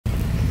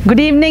Good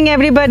evening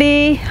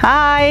everybody.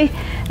 Hi.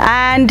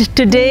 And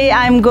today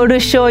I'm going to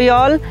show you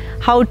all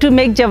how to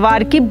make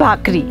Jowar Ki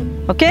Bhakri.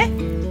 Okay?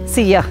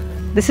 See here.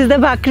 This is the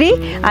bhakri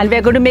and we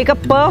are going to make a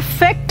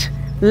perfect,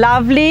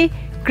 lovely,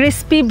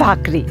 crispy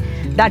bhakri.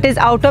 That is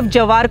out of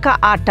jawar ka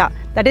atta.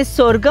 That is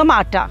sorghum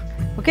atta.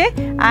 Okay?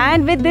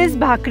 And with this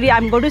bhakri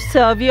I'm going to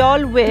serve you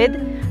all with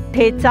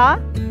thecha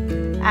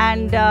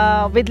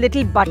and with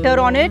little butter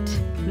on it,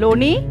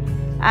 loni,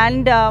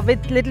 and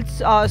with little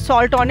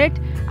salt on it,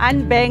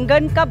 and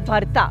Baigan ka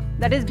Bharta.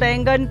 That is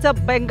Baigancha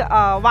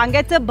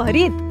wangacha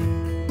bharit.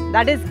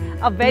 That is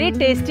a very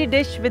tasty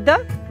dish with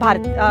the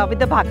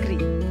bhakri.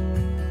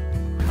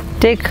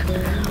 Take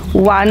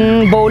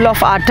one bowl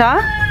of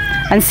atta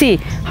and see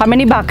how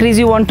many bhakris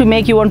you want to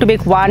make. You want to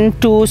make 1,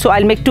 2. So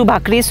I'll make 2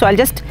 bhakris. So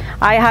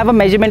I have a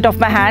measurement of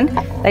my hand,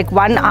 like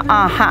 1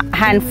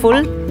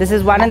 handful. This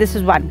is 1 and this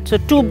is 1. So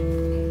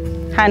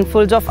 2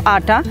 handfuls of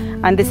atta,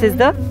 and this is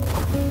the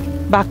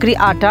bhakri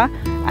atta,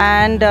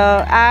 and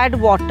add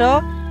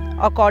water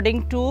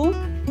according to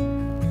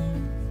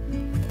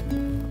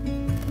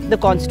the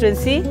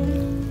consistency.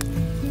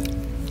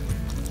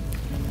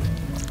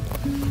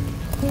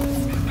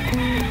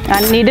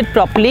 And knead it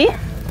properly.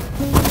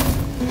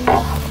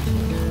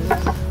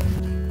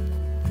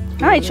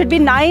 It should be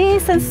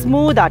nice and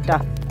smooth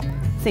atta.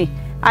 See,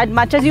 as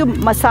much as you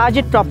massage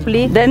it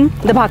properly, then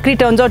the bhakri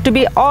turns out to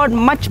be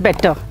much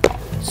better.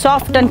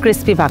 Soft and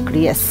crispy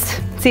bhakri, yes.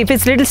 See, if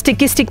it's little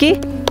sticky,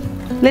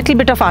 little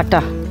bit of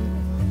atta.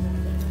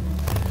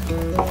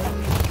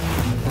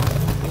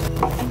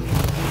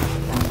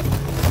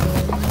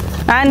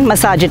 And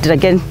massage it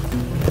again.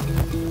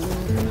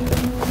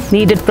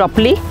 Knead it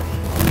properly.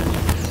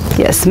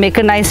 Yes, make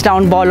a nice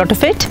round ball out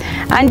of it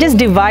and just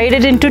divide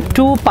it into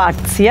 2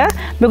 parts, yeah?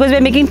 Because we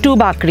are making 2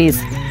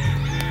 bhakris.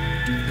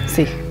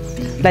 See,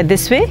 like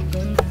this way.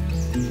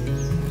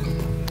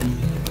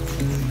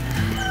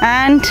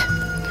 And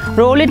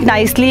roll it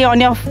nicely on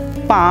your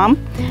palm,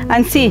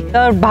 and see,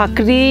 the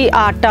bhakri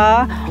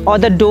atta or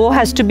the dough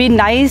has to be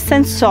nice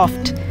and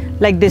soft,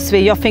 like this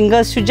way. Your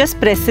fingers should just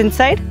press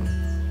inside.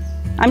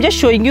 I'm just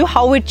showing you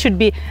how it should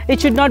be. It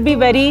should not be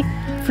very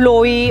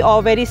flowy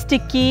or very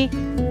sticky.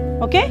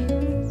 Okay?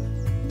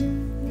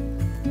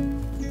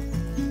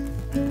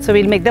 So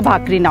we'll make the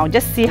bhakri now.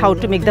 Just see how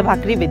to make the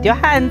bhakri with your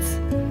hands.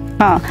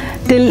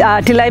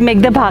 Till I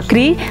make the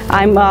bhakri,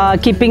 I'm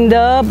keeping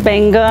the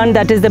Baigan,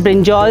 that is the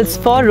brinjals,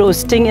 for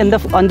roasting on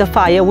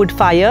the wood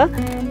fire.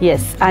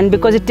 Yes, and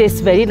because it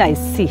tastes very nice.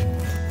 See,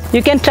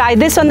 you can try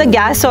this on the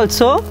gas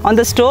also, on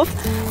the stove.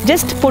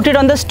 Just put it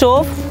on the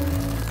stove.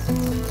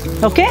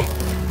 Okay?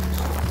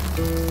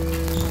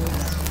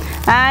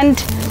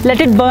 And let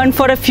it burn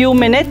for a few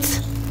minutes.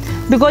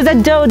 Because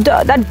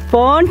that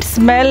burnt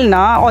smell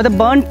or the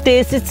burnt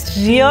taste, it's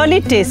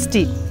really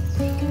tasty.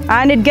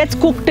 And it gets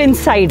cooked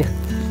inside.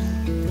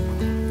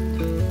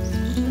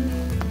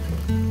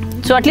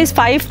 So at least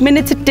 5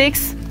 minutes it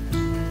takes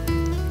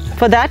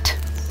for that.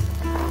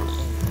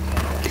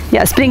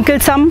 Yeah, sprinkle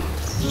some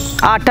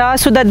atta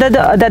so that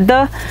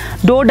the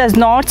dough does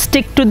not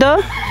stick to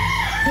the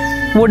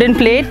wooden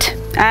plate,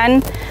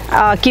 and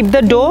keep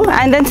the dough,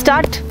 and then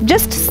start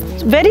just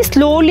very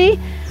slowly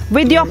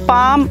with your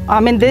palm,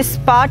 this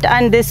part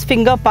and this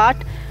finger part,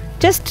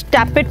 just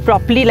tap it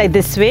properly like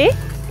this way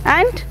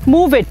and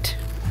move it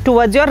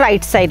towards your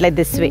right side like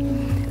this way.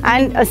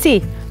 And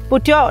see,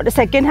 put your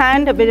second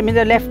hand,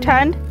 the left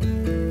hand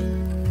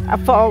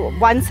for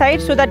one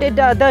side so that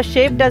the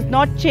shape does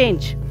not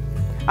change.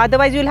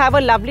 Otherwise, you'll have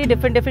a lovely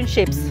different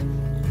shapes.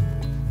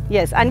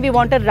 Yes, and we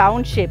want a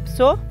round shape.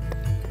 So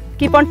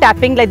keep on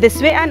tapping like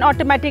this way, and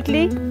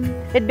automatically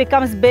it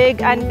becomes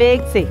big and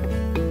big. See.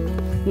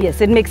 Yes,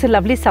 it makes a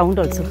lovely sound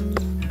also.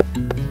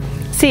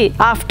 See,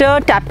 after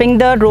tapping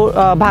the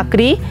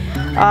bhakri,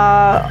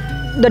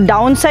 the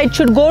downside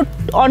should go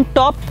on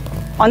top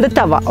on the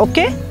tawa,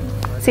 okay?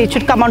 See, it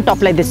should come on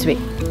top like this way.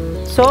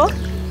 So,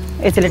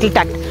 it's a little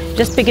tact.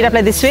 Just pick it up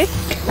like this way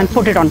and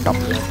put it on top.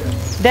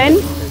 Then,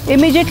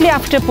 immediately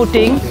after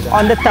putting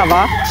on the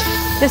tawa,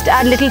 just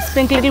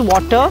sprinkle little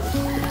water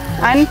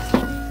and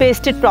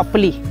paste it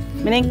properly,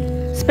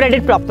 meaning spread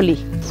it properly.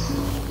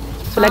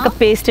 So, like a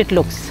paste it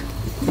looks.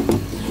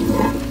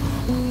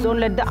 Don't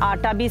let the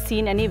atta be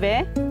seen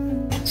anywhere.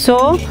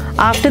 So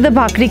after the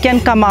bhakri can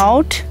come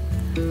out,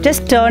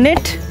 just turn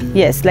it,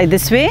 yes, like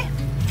this way,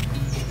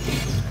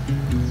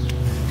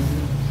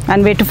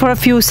 and wait for a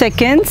few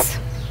seconds.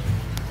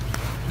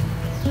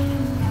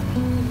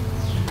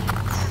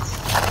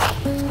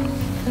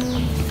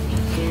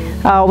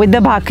 With the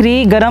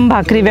bhakri, garam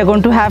bhakri, we are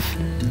going to have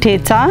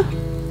thecha.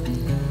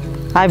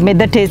 I've made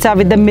the thecha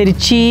with the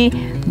mirchi,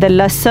 the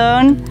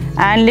lasan,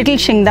 and little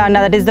shingdana,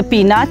 that is the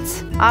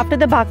peanuts. After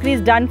the bhakri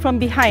is done from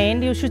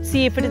behind, you should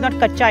see if it is not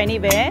kacha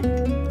anywhere,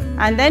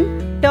 and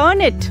then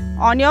turn it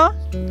on your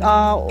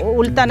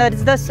ultana, that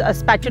is the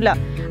spatula.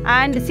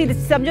 And see, this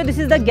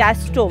is the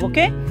gas stove,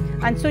 okay?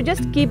 And so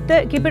just keep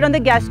it on the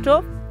gas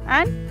stove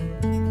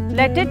and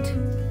let it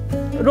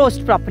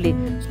roast properly.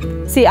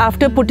 See,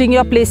 after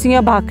placing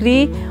your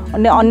bhakri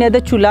on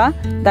the chula,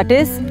 that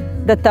is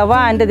the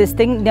tawa and this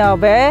thing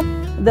where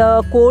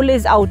the coal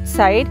is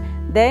outside,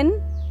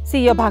 then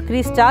see your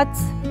bhakri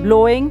starts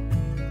blowing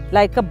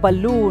like a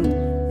balloon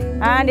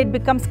and it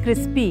becomes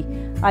crispy.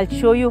 I'll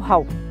show you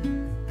how.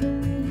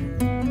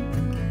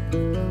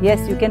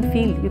 Yes, you can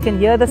feel, you can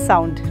hear the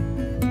sound.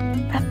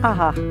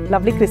 Aha,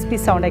 lovely crispy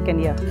sound I can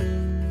hear.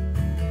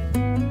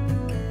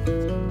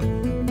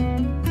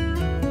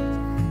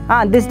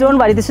 This don't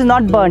worry, this is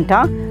not burnt.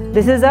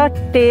 This is a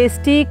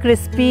tasty,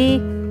 crispy,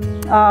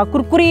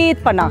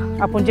 kurkurit pana.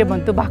 आपण जे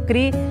म्हणतो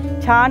भाकरी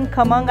छान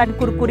खमंग आणि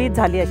कुरकुरीत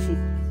झाली अशी.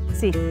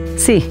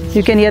 See,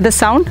 you can hear the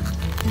sound.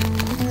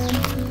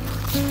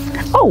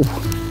 Oh,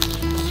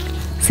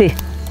 see,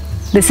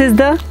 this is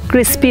the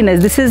crispiness.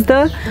 This is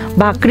the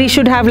bhakri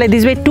should have like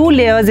this way 2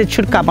 layers. It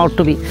should come out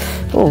to be.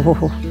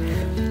 Oh.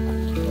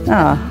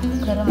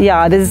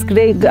 Yeah, this is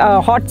great.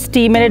 Hot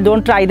steam in it.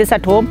 Don't try this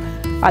at home,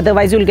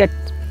 otherwise you'll get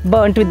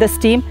burnt with the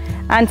steam.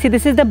 And see,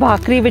 this is the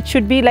bhakri which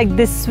should be like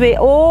this way.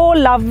 Oh,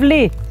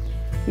 lovely.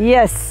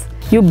 Yes,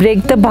 you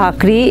break the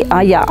bhakri.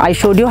 Yeah, I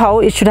showed you how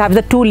it should have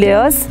the 2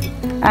 layers.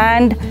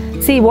 And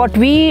see, what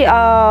we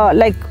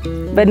like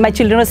when my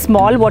children were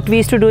small, what we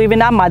used to do,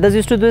 even our mothers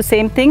used to do the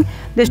same thing.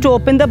 They used to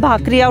open the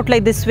bhakri out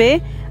like this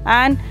way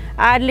and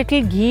add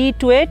little ghee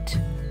to it.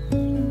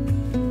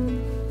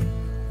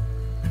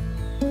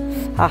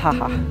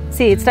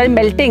 See, it started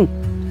melting.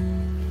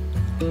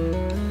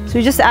 So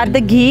you just add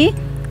the ghee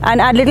and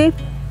add little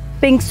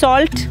pink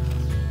salt.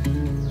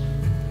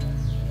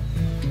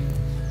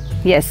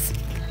 Yes,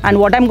 and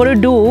what I'm going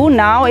to do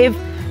now, if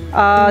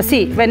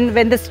see, when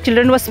the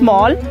children were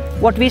small,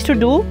 what we used to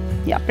do,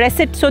 yeah, press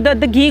it so that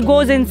the ghee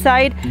goes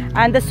inside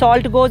and the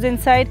salt goes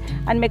inside,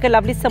 and make a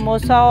lovely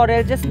samosa, or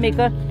else just make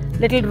a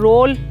little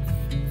roll,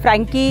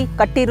 Frankie,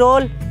 katti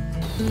roll.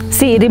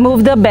 See,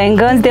 remove the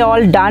baigans, they're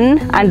all done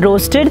and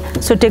roasted.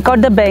 So take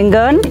out the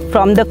baigan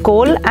from the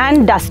coal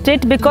and dust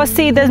it, because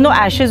see, there's no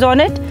ashes on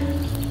it.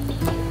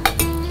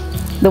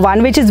 The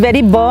one which is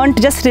very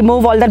burnt, just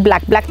remove all that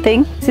black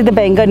thing. See the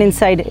baigan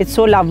inside, it's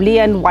so lovely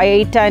and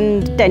white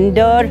and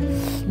tender,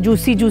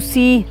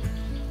 juicy.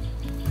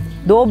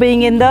 Though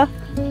being in the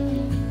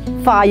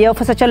fire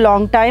for such a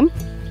long time.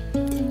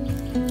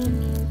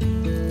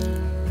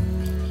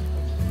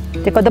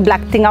 Take out the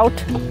black thing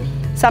out.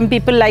 Some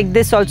people like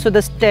this also,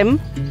 the stem,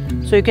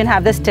 so you can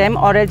have the stem,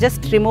 or I'll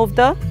just remove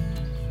the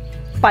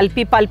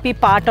pulpy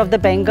part of the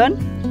baigan.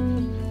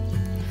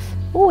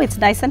 Oh, it's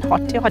nice and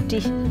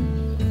hotty.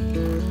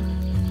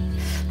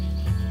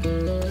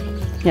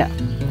 Yeah,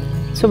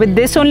 so with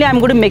this only I'm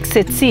going to mix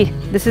it. See,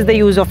 this is the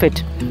use of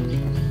it.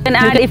 And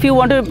add, if you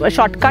want to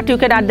shortcut, you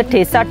can add the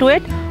Thecha to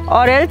it,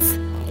 or else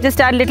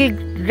just add little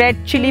red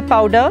chili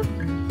powder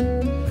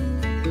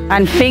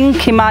and pink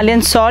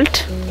Himalayan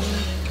salt.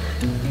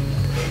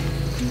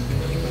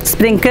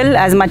 Sprinkle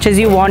as much as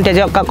you want,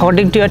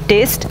 according to your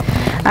taste,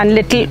 and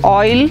little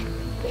oil,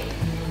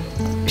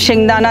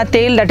 shingdana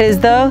tel, that is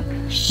the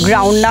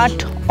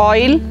groundnut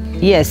oil.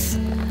 Yes,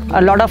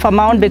 a lot of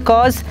amount,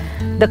 because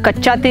the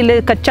kacha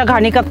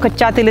ghani ka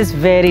kacha tel is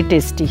very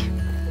tasty,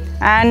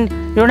 and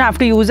you don't have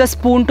to use a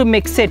spoon to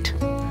mix it.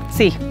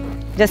 See,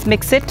 just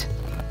mix it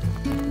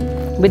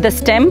with the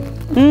stem.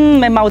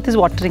 My mouth is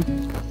watering.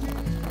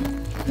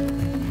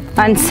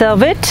 And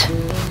serve it.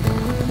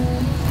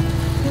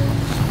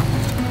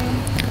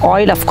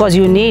 Oil, of course,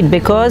 you need,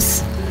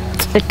 because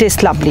it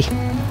tastes lovely.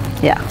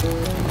 Yeah,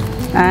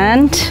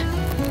 and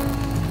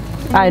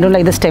I don't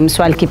like the stem,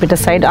 so I'll keep it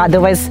aside.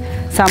 Otherwise,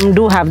 some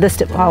do have the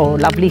stem. Oh,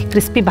 lovely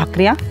crispy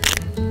bhakri.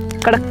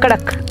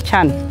 Kadak,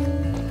 chan.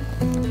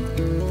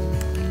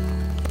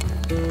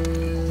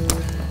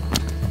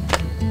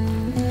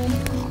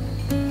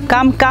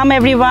 Come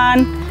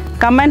everyone,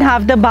 come and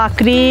have the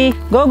bhakri.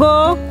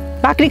 GoGo,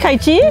 bhakri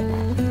khaychi?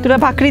 Tula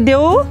bhakri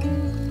deu?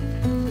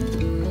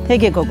 He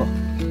घे GoGo.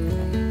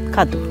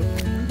 खा तू.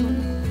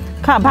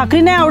 खा,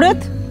 bhakri nahi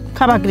आवडत?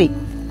 खा bhakri.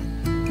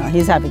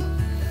 He's having.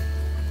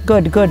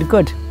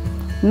 Good.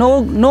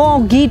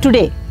 No ghee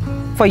today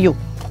for you.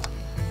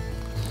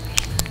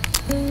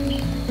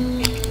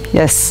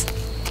 Yes,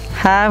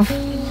 have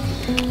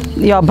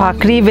your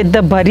bhakri with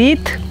the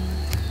bharit.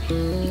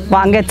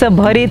 वांग्याचं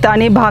भरीत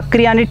आणि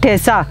भाकरी आणि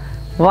ठेचा.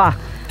 वाह,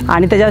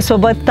 आणि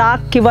त्याच्यासोबत ताक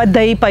किंवा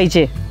दही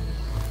पाहिजे.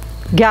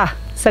 घ्या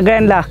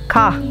सगळ्यांना,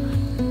 खा.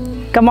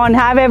 Come on,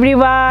 have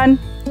everyone.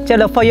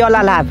 चलो, for you all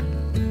I'll have.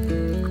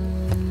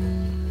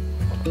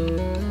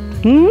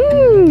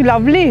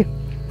 Lovely,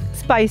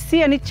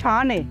 spicy आणि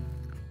छान आहे.